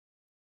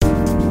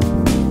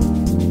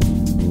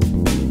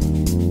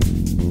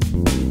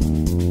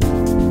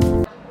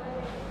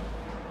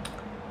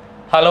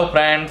Hello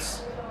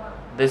friends,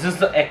 this is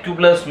the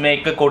Accuplus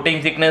make a coating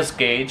thickness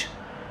gauge.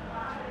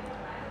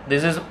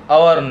 This is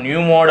our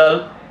new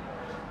model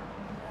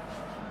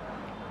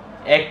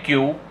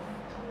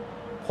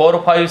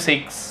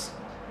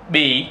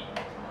Accu456B.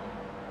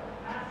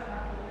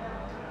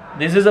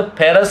 This is a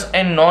ferrous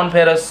and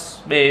non-ferrous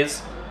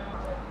base.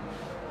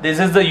 This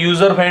is the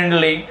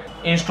user-friendly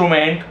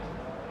instrument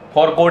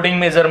for coating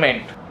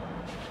measurement.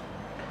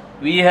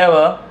 We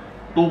have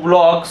two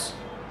blocks,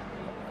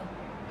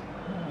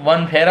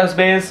 one ferrous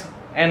base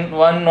and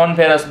one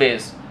non-ferrous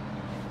base.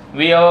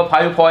 We have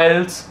 5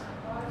 foils,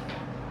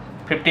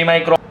 50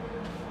 micron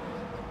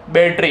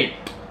battery,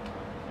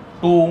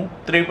 2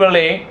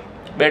 AAA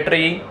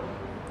battery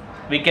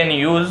we can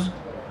use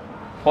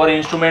for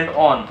instrument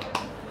on.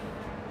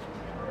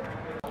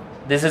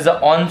 This is the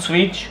on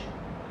switch,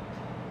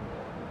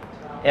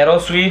 arrow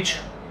switch,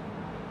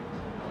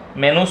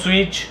 menu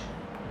switch.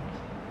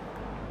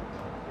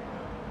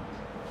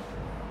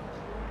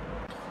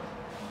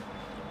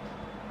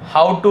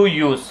 How to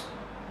use?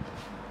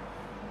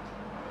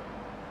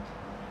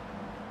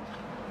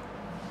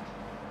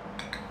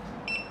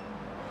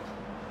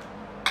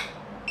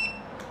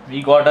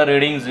 We got a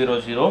reading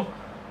 00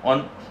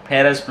 on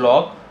ferrous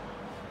block.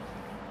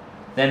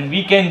 Then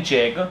we can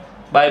check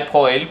by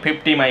foil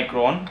 50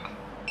 micron.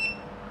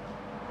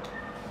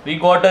 We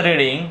got a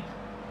reading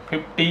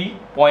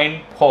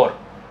 50.4.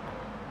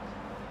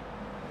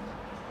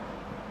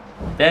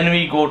 Then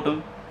we go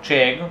to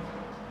check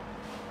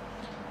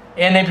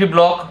NFE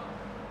block,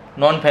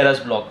 non-ferrous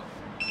block.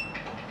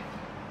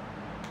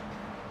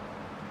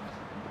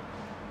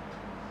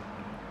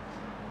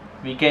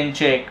 We can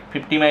check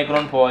 50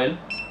 micron foil.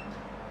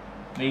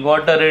 We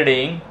got a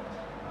reading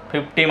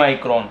 50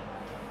 micron.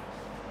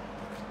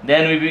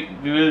 Then we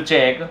will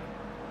check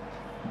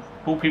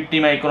 250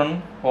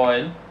 micron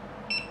foil.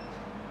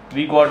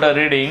 We got a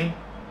reading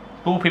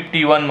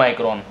 251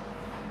 micron.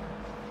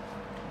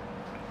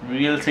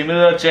 We will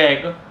similar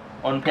check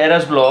on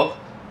ferrous block.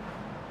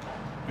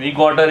 We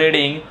got a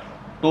reading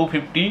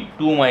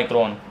 252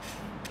 micron.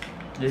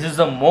 This is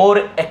a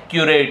more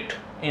accurate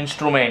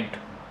instrument.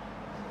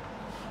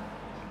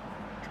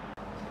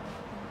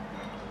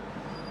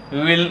 We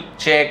will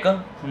check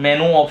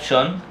menu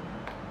option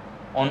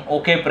on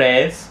OK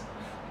press.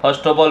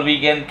 First of all, we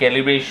can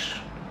calibrate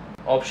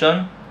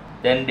option,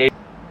 then date,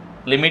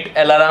 limit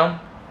alarm.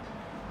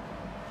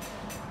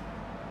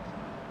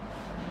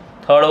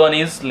 Third one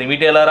is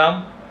limit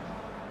alarm.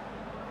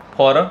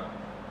 For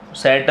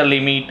set a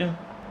limit,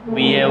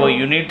 we have a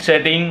unit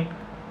setting.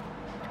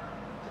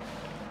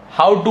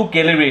 How to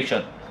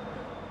calibration?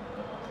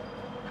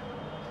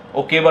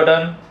 OK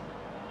button,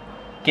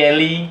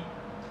 cali.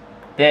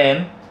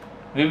 Then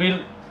we will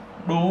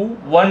do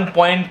 1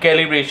 point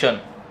calibration.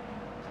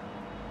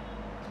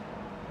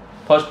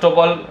 First of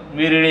all,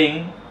 we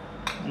reading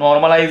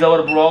normalize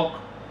our block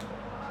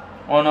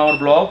on our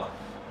block.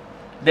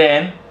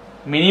 Then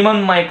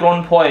minimum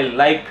micron foil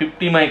like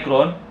 50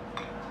 micron.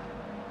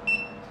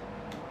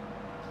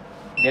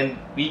 Then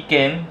we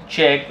can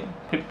check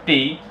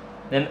 50.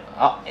 Then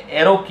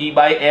arrow key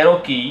by arrow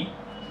key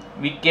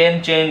we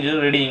can change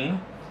reading.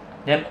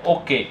 Then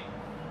OK.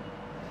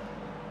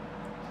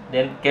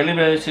 Then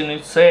calibration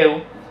is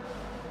saved.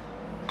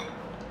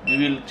 We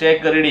will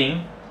check the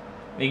reading.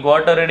 We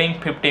got a reading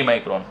 50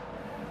 micron.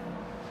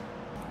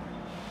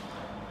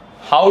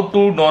 How to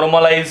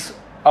normalize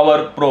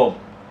our probe?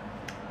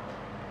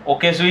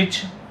 OK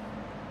switch,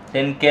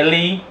 then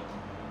cali,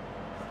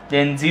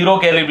 then 0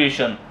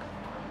 calibration.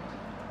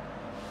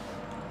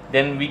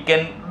 Then we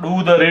can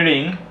do the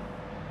reading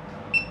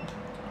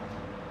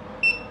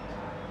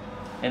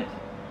and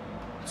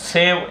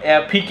save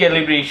FE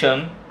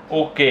calibration.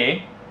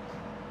 OK.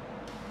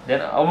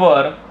 Then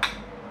our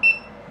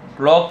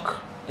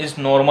block is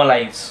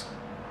normalized.